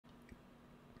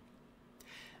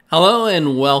Hello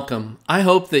and welcome. I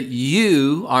hope that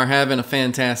you are having a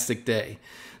fantastic day.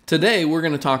 Today we're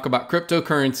going to talk about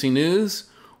cryptocurrency news.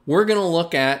 We're going to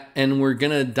look at and we're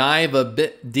going to dive a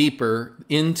bit deeper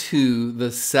into the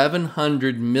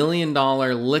 $700 million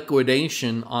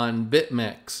liquidation on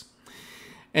Bitmex.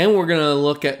 And we're going to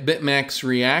look at Bitmex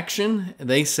reaction.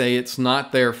 They say it's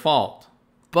not their fault,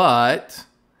 but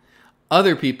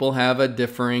other people have a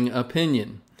differing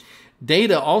opinion.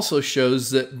 Data also shows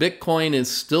that Bitcoin is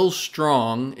still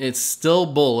strong, it's still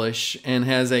bullish, and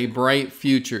has a bright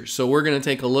future. So we're going to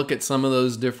take a look at some of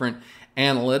those different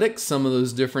analytics, some of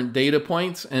those different data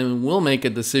points, and we'll make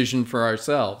a decision for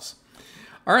ourselves.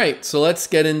 All right, so let's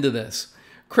get into this.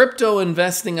 Crypto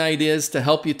investing ideas to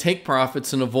help you take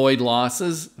profits and avoid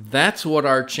losses. That's what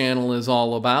our channel is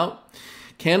all about.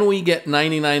 Can we get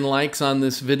 99 likes on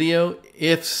this video?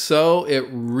 If so, it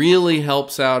really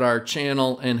helps out our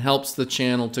channel and helps the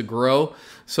channel to grow.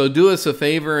 So do us a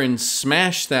favor and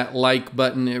smash that like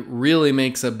button. It really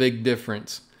makes a big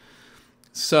difference.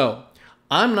 So,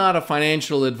 I'm not a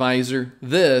financial advisor.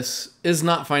 This is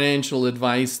not financial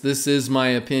advice. This is my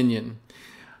opinion.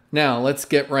 Now, let's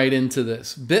get right into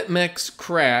this. Bitmex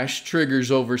crash triggers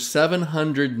over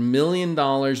 $700 million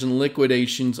in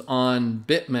liquidations on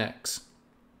Bitmex.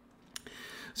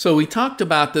 So we talked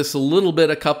about this a little bit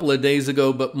a couple of days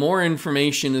ago, but more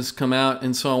information has come out,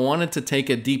 and so I wanted to take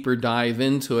a deeper dive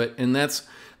into it, and that's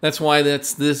why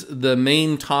that's the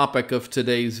main topic of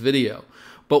today's video.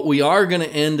 But we are going to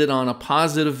end it on a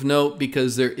positive note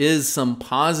because there is some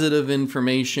positive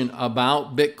information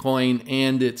about Bitcoin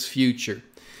and its future.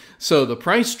 So the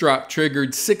price drop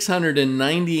triggered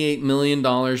 $698 million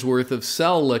worth of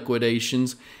sell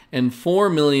liquidations and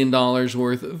 $4 million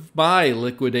worth of buy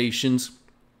liquidations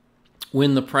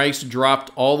when the price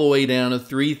dropped all the way down to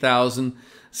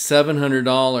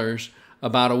 $3,700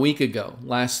 about a week ago,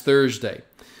 last Thursday.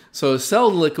 So a sell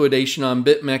liquidation on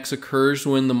Bitmex occurs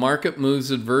when the market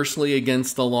moves adversely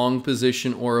against a long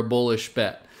position or a bullish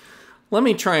bet. Let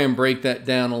me try and break that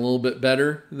down a little bit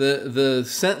better. The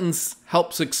sentence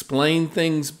helps explain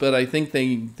things, but I think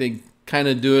they kind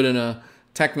of do it in a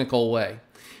technical way.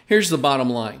 Here's the bottom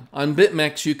line. On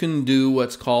Bitmex, you can do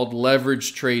what's called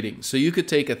leverage trading. So you could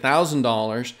take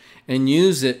 $1,000 and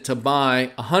use it to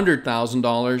buy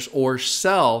 $100,000 or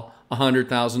sell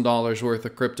 $100,000 worth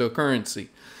of cryptocurrency.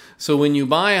 So when you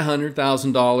buy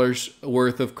 $100,000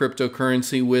 worth of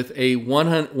cryptocurrency with a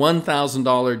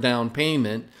 $1,000 down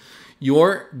payment,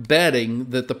 you're betting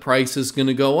that the price is going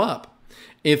to go up.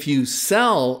 If you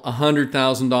sell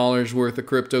 $100,000 worth of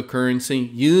cryptocurrency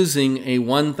using a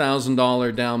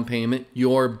 $1,000 down payment,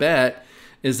 your bet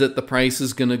is that the price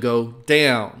is going to go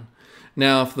down.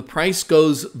 Now, if the price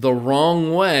goes the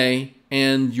wrong way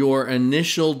and your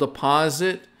initial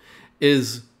deposit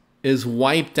is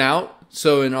wiped out,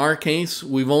 so in our case,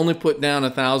 we've only put down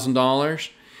 $1,000,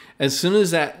 as soon as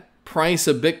that price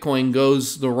of Bitcoin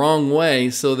goes the wrong way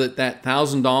so that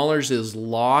 $1,000 is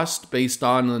lost based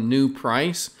on the new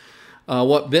price,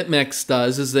 what Bitmex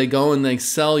does is they go and they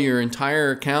sell your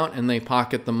entire account and they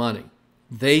pocket the money.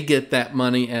 They get that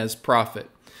money as profit.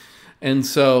 And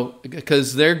so,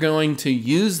 because they're going to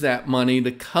use that money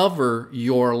to cover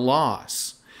your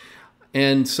loss.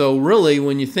 And so really,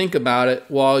 when you think about it,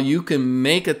 while you can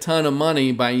make a ton of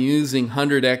money by using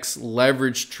 100x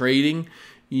leverage trading,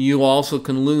 you also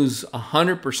can lose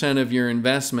 100% of your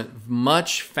investment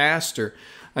much faster.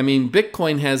 I mean,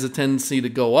 Bitcoin has a tendency to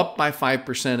go up by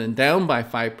 5% and down by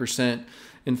 5%.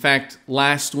 In fact,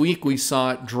 last week we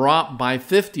saw it drop by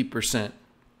 50%.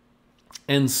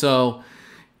 And so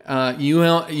you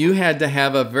had to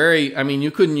have a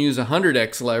you couldn't use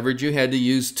 100x leverage. You had to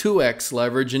use 2x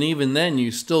leverage, and even then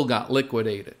you still got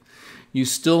liquidated. You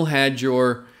still had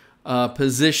your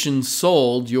position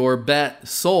sold, your bet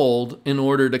sold in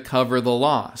order to cover the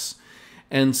loss.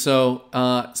 And so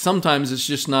sometimes it's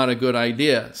just not a good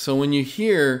idea. So when you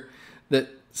hear that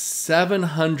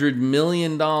 $700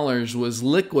 million was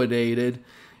liquidated,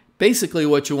 basically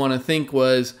what you want to think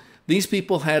was these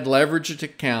people had leveraged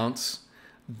accounts.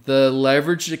 The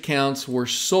leveraged accounts were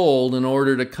sold in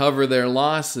order to cover their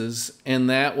losses, and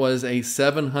that was a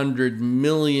 $700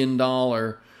 million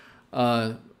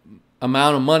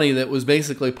amount of money that was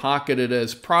basically pocketed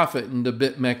as profit into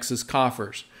Bitmex's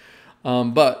coffers.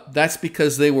 But that's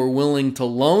because they were willing to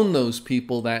loan those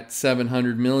people that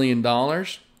 $700 million.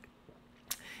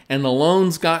 And the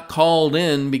loans got called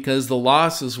in because the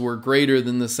losses were greater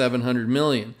than the $700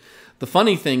 million. The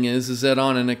funny thing is that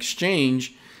on an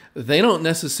exchange, they don't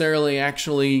necessarily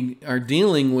actually are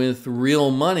dealing with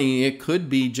real money. It could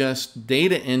be just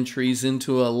data entries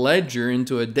into a ledger,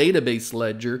 into a database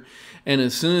ledger. And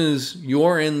as soon as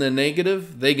you're in the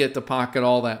negative, they get to pocket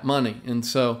all that money. And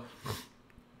so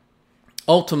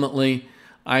ultimately,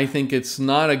 I think it's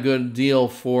not a good deal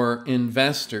for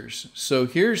investors. So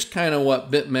here's kind of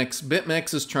what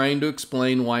Bitmex is trying to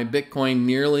explain why Bitcoin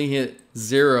nearly hit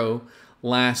zero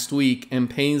last week and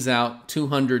pays out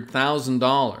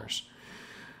 $200,000.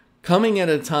 Coming at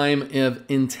a time of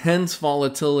intense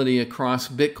volatility across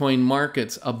Bitcoin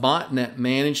markets, a botnet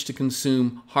managed to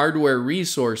consume hardware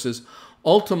resources,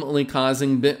 ultimately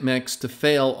causing Bitmex to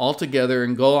fail altogether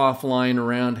and go offline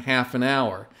around half an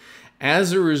hour.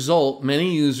 As a result,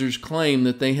 many users claim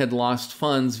that they had lost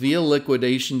funds via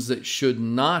liquidations that should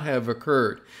not have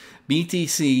occurred.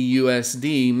 BTC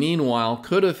USD, meanwhile,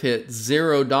 could have hit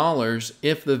 $0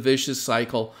 if the vicious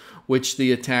cycle which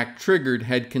the attack triggered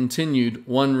had continued,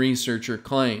 one researcher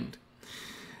claimed.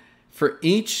 For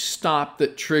each stop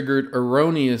that triggered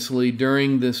erroneously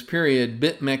during this period,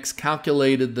 Bitmex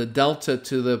calculated the delta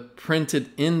to the printed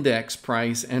index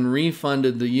price and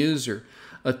refunded the user.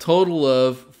 A total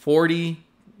of 40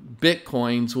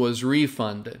 Bitcoins was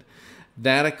refunded.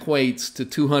 That equates to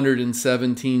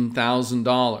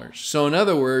 $217,000. So in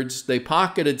other words, they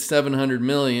pocketed $700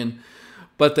 million,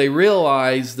 but they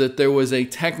realized that there was a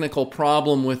technical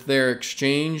problem with their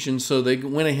exchange, and so they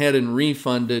went ahead and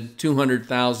refunded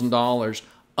 $200,000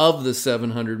 of the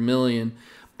 $700 million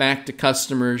back to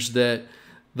customers that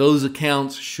those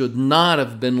accounts should not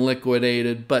have been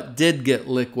liquidated, but did get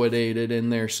liquidated,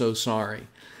 and they're so sorry.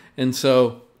 And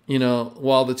so, you know,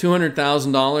 while the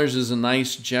 $200,000 is a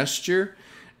nice gesture,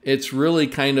 it's really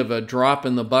kind of a drop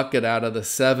in the bucket out of the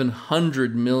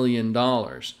 $700 million.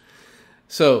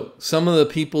 So some of the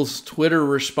people's Twitter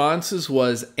responses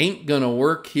was, "Ain't gonna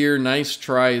work here, nice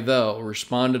try though,"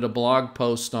 responded a blog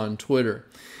post on Twitter.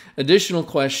 Additional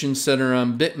questions centered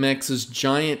on Bitmex's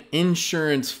giant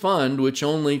insurance fund, which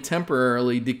only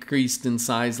temporarily decreased in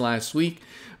size last week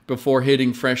before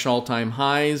hitting fresh all-time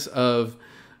highs of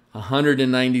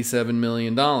 $197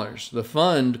 million. The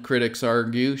fund, critics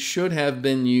argue, should have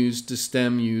been used to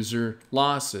stem user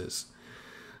losses.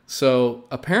 So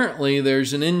apparently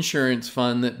there's an insurance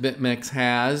fund that Bitmex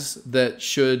has that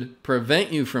should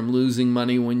prevent you from losing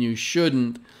money when you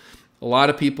shouldn't. A lot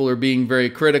of people are being very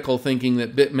critical, thinking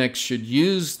that Bitmex should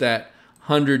use that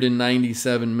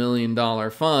 $197 million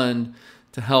fund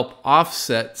to help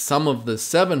offset some of the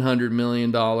 $700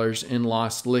 million in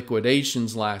lost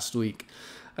liquidations last week.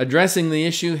 Addressing the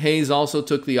issue, Hayes also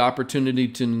took the opportunity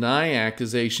to deny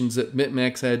accusations that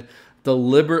Bitmex had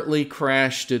deliberately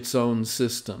crashed its own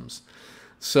systems.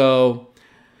 So,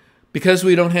 because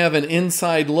we don't have an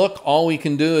inside look, all we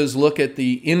can do is look at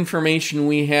the information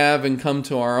we have and come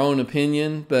to our own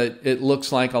opinion, but it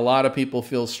looks like a lot of people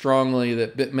feel strongly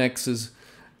that Bitmex is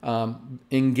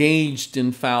engaged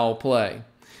in foul play.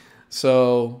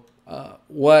 So,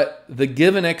 while the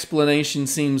given explanation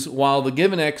seems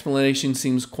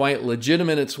quite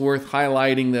legitimate, it's worth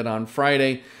highlighting that on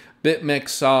Friday, Bitmex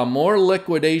saw more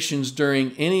liquidations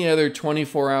during any other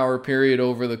 24-hour period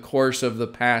over the course of the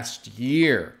past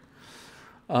year.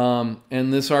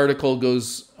 And this article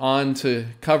goes on to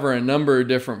cover a number of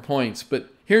different points. But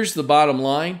here's the bottom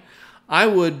line. I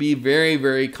would be very,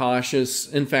 very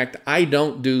cautious. In fact, I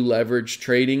don't do leverage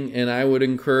trading, and I would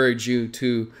encourage you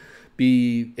to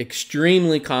be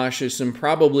extremely cautious, and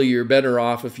probably you're better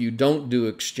off if you don't do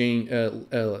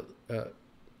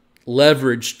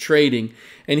leverage trading.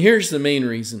 And here's the main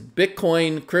reason.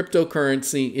 Bitcoin,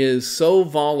 cryptocurrency, is so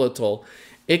volatile,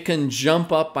 it can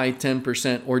jump up by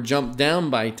 10% or jump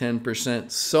down by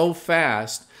 10% so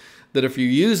fast that if you're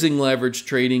using leverage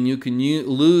trading, you can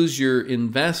lose your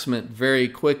investment very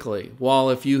quickly.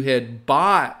 While if you had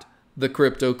bought the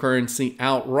cryptocurrency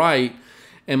outright,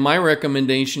 and my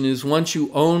recommendation is once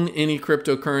you own any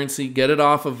cryptocurrency, get it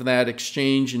off of that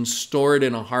exchange and store it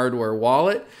in a hardware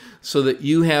wallet so that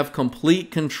you have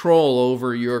complete control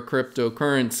over your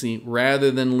cryptocurrency rather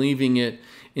than leaving it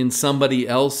in somebody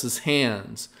else's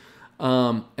hands.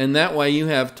 And that way you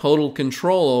have total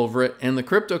control over it, and the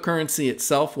cryptocurrency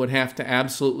itself would have to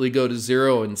absolutely go to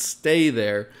zero and stay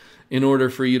there in order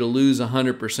for you to lose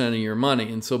 100% of your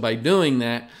money. And so by doing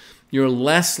that, you're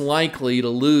less likely to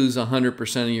lose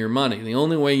 100% of your money. The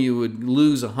only way you would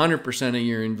lose 100% of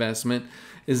your investment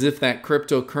is if that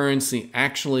cryptocurrency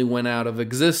actually went out of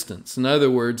existence. In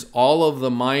other words, all of the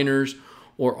miners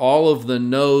or all of the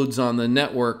nodes on the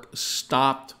network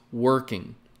stopped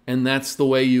working. And that's the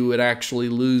way you would actually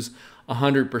lose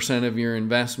 100% of your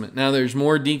investment. Now, there's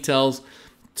more details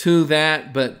to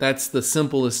that, but that's the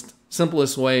simplest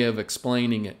simplest way of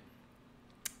explaining it.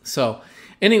 So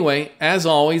anyway, as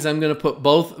always, I'm going to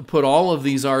put all of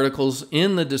these articles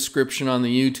in the description on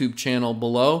the YouTube channel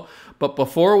below. But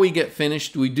before we get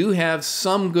finished, we do have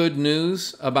some good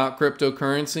news about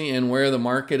cryptocurrency and where the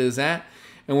market is at.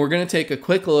 And we're going to take a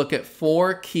quick look at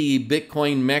 4 key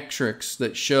Bitcoin metrics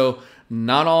that show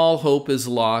not all hope is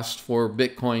lost for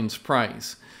Bitcoin's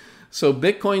price. So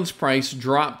Bitcoin's price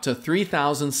dropped to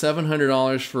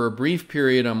 $3,700 for a brief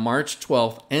period on March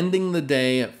 12th, ending the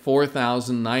day at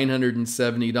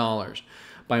 $4,970.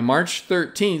 By March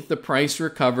 13th, the price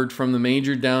recovered from the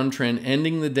major downtrend,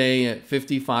 ending the day at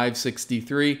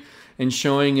 $55.63 and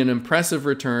showing an impressive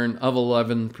return of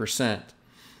 11%.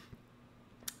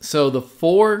 So the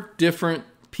 4 different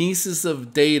pieces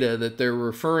of data that they're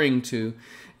referring to,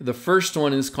 the first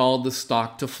one is called the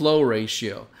stock-to-flow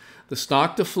ratio. The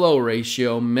stock-to-flow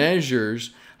ratio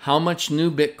measures how much new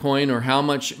Bitcoin or how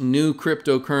much new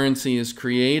cryptocurrency is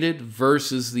created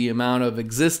versus the amount of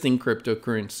existing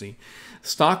cryptocurrency.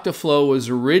 Stock-to-flow was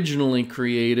originally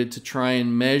created to try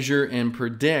and measure and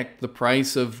predict the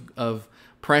price of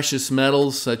precious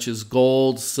metals such as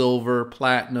gold, silver,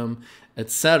 platinum,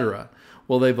 etc.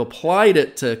 Well, they've applied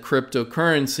it to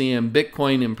cryptocurrency and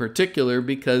Bitcoin in particular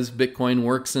because Bitcoin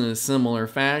works in a similar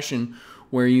fashion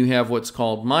where you have what's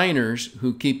called miners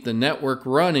who keep the network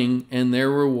running and they're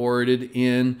rewarded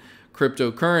in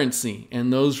cryptocurrency.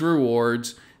 And those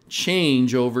rewards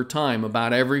change over time.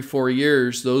 About every 4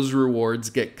 years, those rewards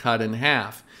get cut in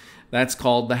half. That's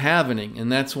called the halvening. And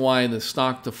that's why the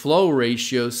stock-to-flow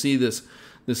ratio, see this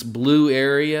blue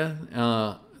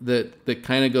area that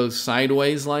kind of goes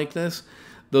sideways like this?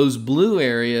 Those blue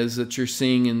areas that you're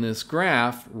seeing in this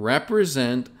graph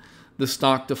represent the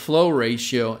stock-to-flow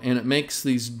ratio, and it makes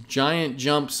these giant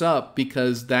jumps up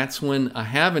because that's when a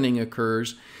halvening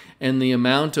occurs and the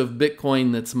amount of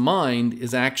Bitcoin that's mined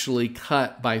is actually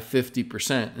cut by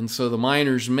 50%. And so the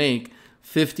miners make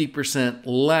 50%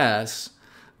 less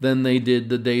than they did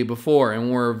the day before. And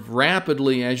we're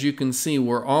rapidly, as you can see,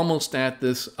 we're almost at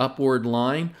this upward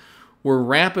line. We're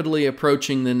rapidly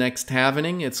approaching the next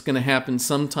halvening. It's going to happen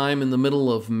sometime in the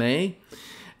middle of May.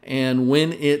 And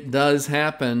when it does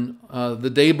happen,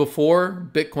 the day before,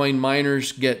 Bitcoin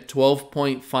miners get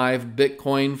 12.5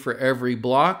 Bitcoin for every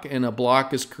block, and a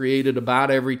block is created about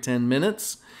every 10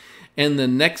 minutes. And the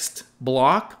next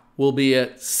block will be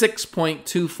at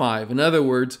 6.25. In other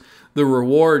words, the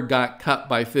reward got cut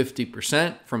by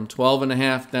 50% from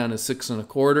 12.5 down to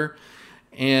 6.25.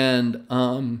 And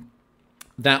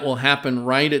that will happen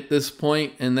right at this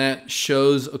point, and that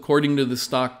shows, according to the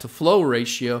stock-to-flow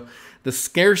ratio, the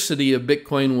scarcity of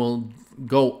Bitcoin will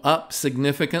go up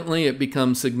significantly. It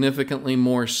becomes significantly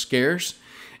more scarce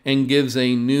and gives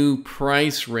a new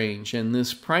price range. And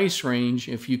this price range,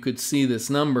 if you could see this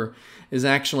number, is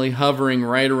actually hovering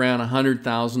right around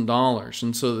 $100,000.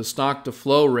 And so the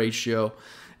stock-to-flow ratio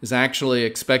is actually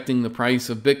expecting the price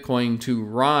of Bitcoin to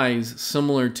rise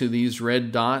similar to these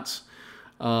red dots,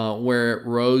 where it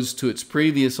rose to its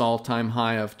previous all-time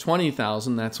high of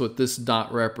 $20,000. That's what this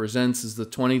dot represents, is the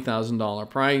 $20,000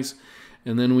 price.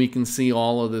 And then we can see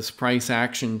all of this price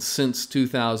action since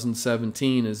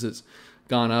 2017 as it's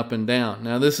gone up and down.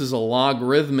 Now this is a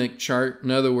logarithmic chart.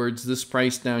 In other words, this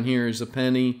price down here is a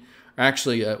penny,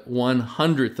 actually a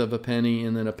 1/100th of a penny,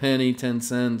 and then a penny, 10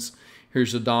 cents.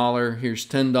 Here's $1, here's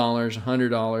 $10, $100,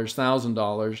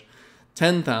 $1,000,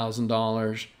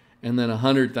 $10,000, and then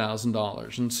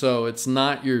 $100,000. And so it's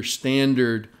not your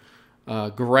standard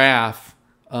graph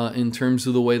in terms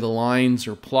of the way the lines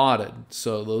are plotted.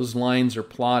 So those lines are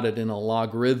plotted in a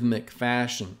logarithmic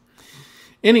fashion.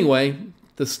 Anyway,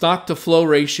 the stock-to-flow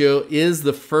ratio is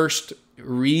the first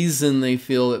reason they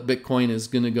feel that Bitcoin is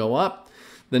going to go up.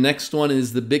 The next one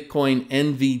is the Bitcoin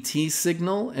NVT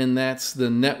signal, and that's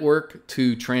the network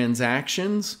to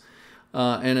transactions.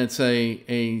 And it's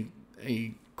a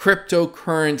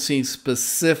cryptocurrency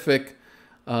specific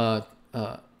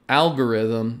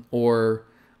algorithm or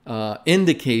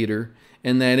indicator,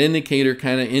 and that indicator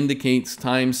kind of indicates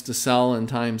times to sell and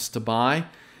times to buy.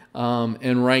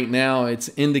 And right now it's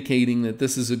indicating that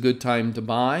this is a good time to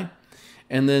buy.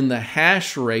 And then the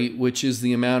hash rate, which is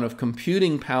the amount of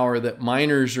computing power that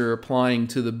miners are applying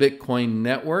to the Bitcoin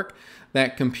network,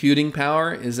 that computing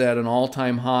power is at an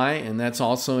all-time high, and that's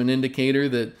also an indicator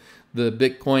that the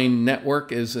Bitcoin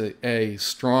network is a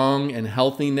strong and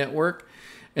healthy network.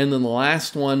 And then the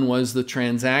last one was the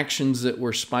transactions that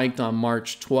were spiked on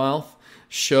March 12th,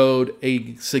 showed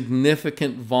a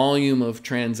significant volume of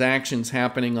transactions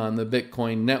happening on the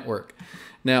Bitcoin network.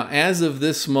 Now, as of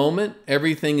this moment,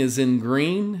 everything is in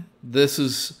green. This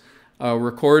is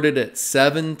recorded at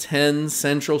 7:10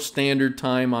 Central Standard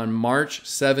Time on March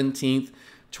 17th,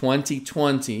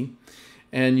 2020.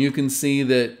 And you can see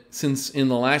that since in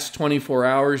the last 24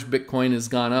 hours, Bitcoin has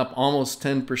gone up almost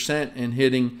 10% and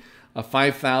hitting a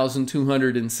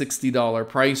 $5,260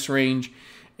 price range.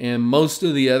 And most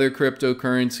of the other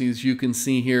cryptocurrencies you can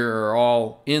see here are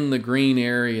all in the green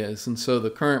areas. And so the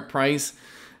current price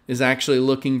is actually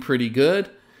looking pretty good.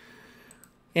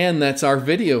 And that's our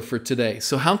video for today.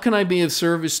 So how can I be of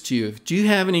service to you? Do you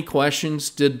have any questions?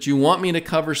 Did you want me to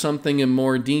cover something in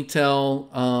more detail?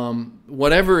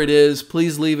 Whatever it is,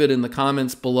 please leave it in the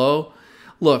comments below.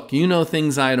 Look, you know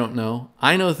things I don't know.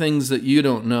 I know things that you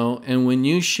don't know. And when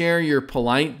you share your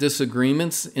polite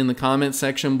disagreements in the comment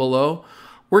section below,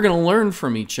 we're going to learn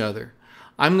from each other.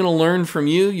 I'm going to learn from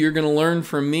you, you're going to learn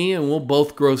from me, and we'll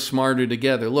both grow smarter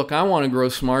together. Look, I want to grow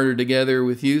smarter together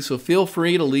with you, so feel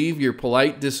free to leave your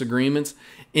polite disagreements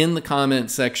in the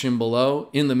comment section below.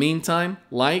 In the meantime,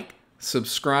 like,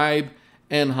 subscribe,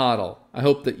 and hodl. I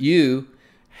hope that you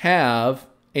have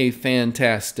a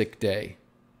fantastic day.